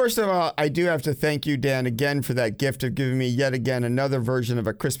 Well, first of all, I do have to thank you, Dan, again for that gift of giving me yet again another version of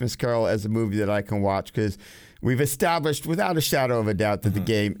A Christmas Carol as a movie that I can watch, because we've established without a shadow of a doubt that the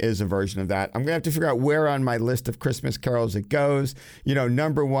game is a version of that. I'm going to have to figure out where on my list of Christmas carols it goes. You know,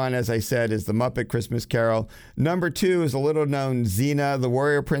 number one, as I said, is the Muppet Christmas Carol. Number two is a little known Xena, the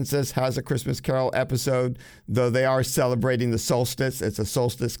Warrior Princess, has a Christmas Carol episode, though they are celebrating the solstice. It's a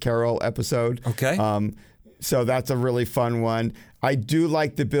solstice carol episode. Okay. So that's a really fun one. I do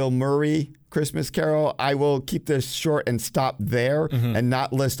like the Bill Murray Christmas Carol. I will keep this short and stop there and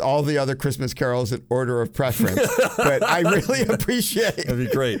not list all the other Christmas carols in order of preference. But I really appreciate That'd be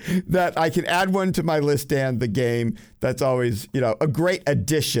great. that I can add one to my list, Dan, the game. That's always, a great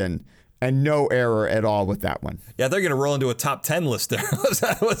addition. And no error at all with that one. Yeah, they're going to roll into a top 10 list there.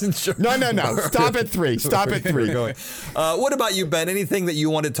 I wasn't sure. No. Stop at 3. Stop at 3. Going. What about you, Ben? Anything that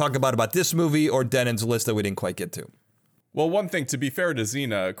you want to talk about this movie or Denon's list that we didn't quite get to? Well, one thing, to be fair to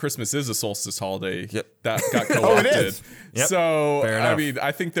Xena, Christmas is a solstice holiday that got co-opted. Oh, it is. Yep. So, Fair enough. I mean,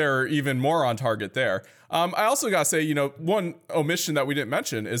 I think they're even more on target there. I also got to say, one omission that we didn't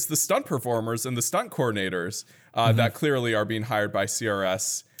mention is the stunt performers and the stunt coordinators that clearly are being hired by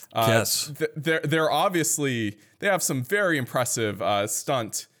CRS. Yes. They're obviously, they have some very impressive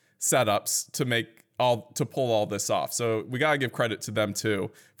stunt setups to pull all this off. So we got to give credit to them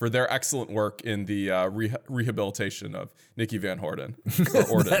too for their excellent work in the rehabilitation of Nikki Van Orden.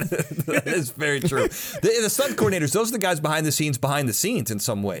 That is very true. The stunt coordinators, those are the guys behind the scenes in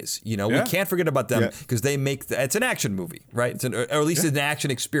some ways. We can't forget about them because they make it's an action movie, right? Or at least it's an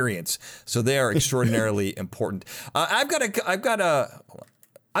action experience. So they are extraordinarily important. I've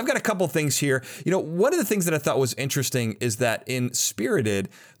got a couple things here. One of the things that I thought was interesting is that in Spirited,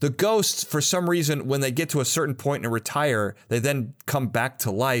 the ghosts, for some reason, when they get to a certain point and retire, they then come back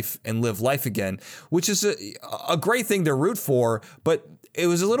to life and live life again, which is a great thing to root for, but it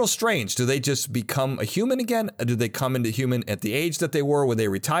was a little strange. Do they just become a human again? Or do they come into human at the age that they were when they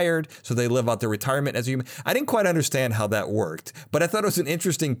retired, so they live out their retirement as a human? I didn't quite understand how that worked, but I thought it was an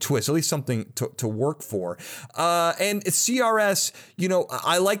interesting twist, at least something to work for. And CRS,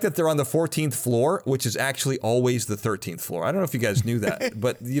 I like that they're on the 14th floor, which is actually always the 13th floor. I don't know if you guys knew that,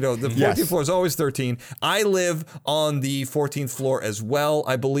 but the 14th floor is always 13. I live on the 14th floor as well,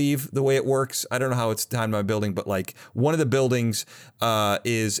 I believe, the way it works. I don't know how it's timed in my building, but like one of the buildings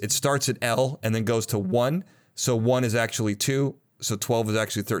it starts at L and then goes to 1. So 1 is actually 2. So 12 is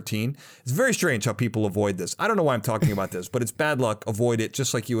actually 13. It's very strange how people avoid this. I don't know why I'm talking about this, but it's bad luck. Avoid it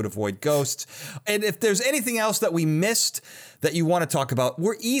just like you would avoid ghosts. And if there's anything else that we missed that you want to talk about,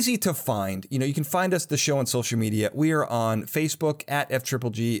 we're easy to find. You can find us, the show, on social media. We are on Facebook at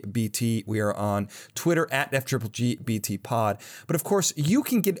FGGBT. We are on Twitter at FGGBTpod. But of course, you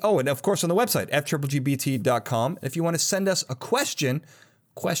can get, and of course on the website, FGGBT.com. If you want to send us a question,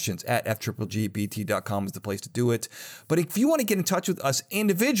 questions at FGGBT.com is the place to do it. But if you want to get in touch with us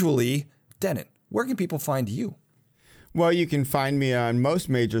individually, Denon, where can people find you? Well, you can find me on most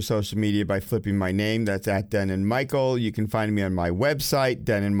major social media by flipping my name. That's at Denon Michael. You can find me on my website,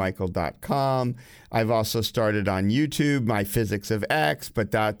 DenonMichael.com. I've also started on YouTube, My Physics of X,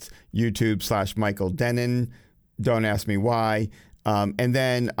 but that's YouTube/Michael Denon. Don't ask me why. And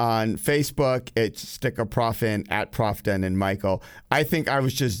then on Facebook, it's stick a prof in at Prof Denon Michael. I think I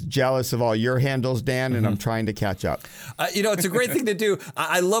was just jealous of all your handles, Dan, and I'm trying to catch up. It's a great thing to do.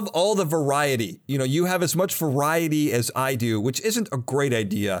 I love all the variety. You have as much variety as I do, which isn't a great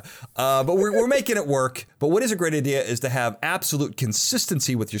idea, but we're making it work. But what is a great idea is to have absolute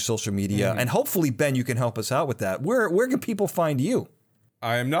consistency with your social media. And hopefully, Ben, you can help us out with that. Where can people find you?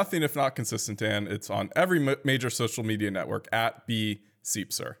 I am nothing if not consistent, Dan. It's on every major social media network at B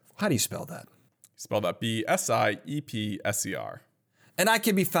Siepser. How do you spell that? Spell that BSIEPSER. And I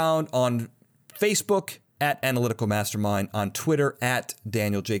can be found on Facebook at Analytical Mastermind, on Twitter at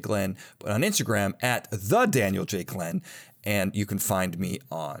Daniel J. Glenn, but on Instagram at the Daniel J. Glenn. And you can find me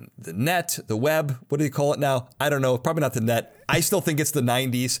on the net, the web. What do you call it now? I don't know. Probably not the net. I still think it's the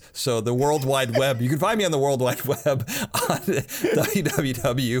 90s. So the World Wide Web. You can find me on the World Wide Web on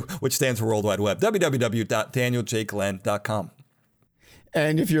www, which stands for World Wide Web, www.danieljglenn.com.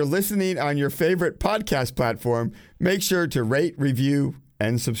 And if you're listening on your favorite podcast platform, make sure to rate, review,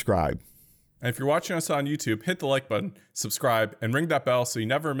 and subscribe. And if you're watching us on YouTube, hit the like button, subscribe, and ring that bell so you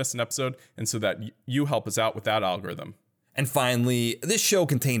never miss an episode and so that you help us out with that algorithm. And finally, this show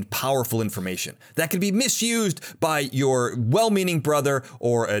contained powerful information that can be misused by your well-meaning brother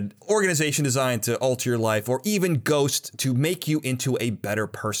or an organization designed to alter your life or even ghosts to make you into a better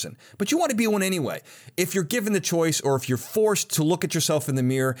person. But you want to be one anyway. If you're given the choice or if you're forced to look at yourself in the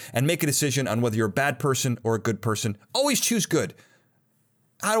mirror and make a decision on whether you're a bad person or a good person, always choose good.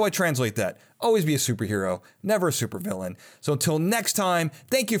 How do I translate that? Always be a superhero, never a supervillain. So until next time,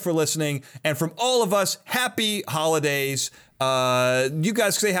 thank you for listening. And from all of us, happy holidays. You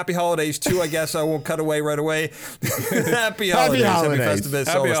guys say happy holidays too, I guess. I won't cut away right away. Happy holidays. Happy Festivus.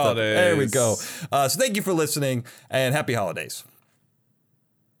 Happy holidays. There we go. So thank you for listening and happy holidays.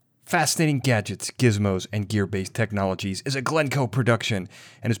 Fascinating Gadgets, Gizmos, and Gear-Based Technologies is a Glencoe production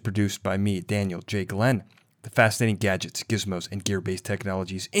and is produced by me, Daniel J. Glenn. The Fascinating Gadgets, Gizmos, and Gear-Based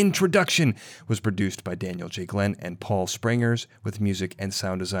Technologies introduction was produced by Daniel J. Glenn and Paul Sprangers, with music and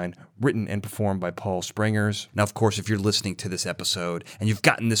sound design written and performed by Paul Sprangers. Now, of course, if you're listening to this episode and you've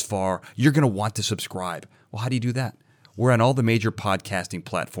gotten this far, you're going to want to subscribe. Well, how do you do that? We're on all the major podcasting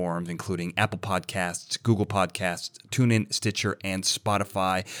platforms, including Apple Podcasts, Google Podcasts, TuneIn, Stitcher, and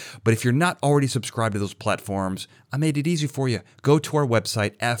Spotify. But if you're not already subscribed to those platforms, I made it easy for you. Go to our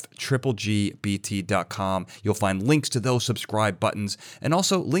website, fgbt.com. You'll find links to those subscribe buttons and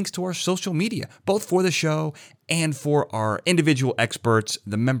also links to our social media, both for the show and for our individual experts,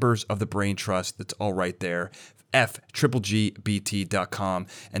 the members of the Brain Trust. That's all right there. fgbt.com.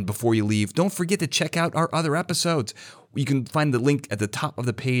 And before you leave, don't forget to check out our other episodes. You can find the link at the top of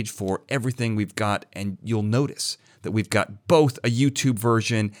the page for everything we've got, and you'll notice that we've got both a YouTube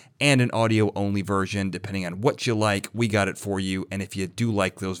version and an audio-only version. Depending on what you like, we got it for you. And if you do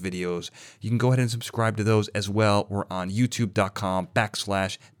like those videos, you can go ahead and subscribe to those as well. We're on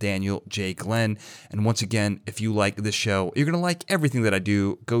youtube.com/Daniel J. Glenn. And once again, if you like this show, you're going to like everything that I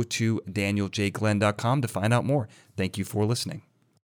do. Go to danieljglenn.com to find out more. Thank you for listening.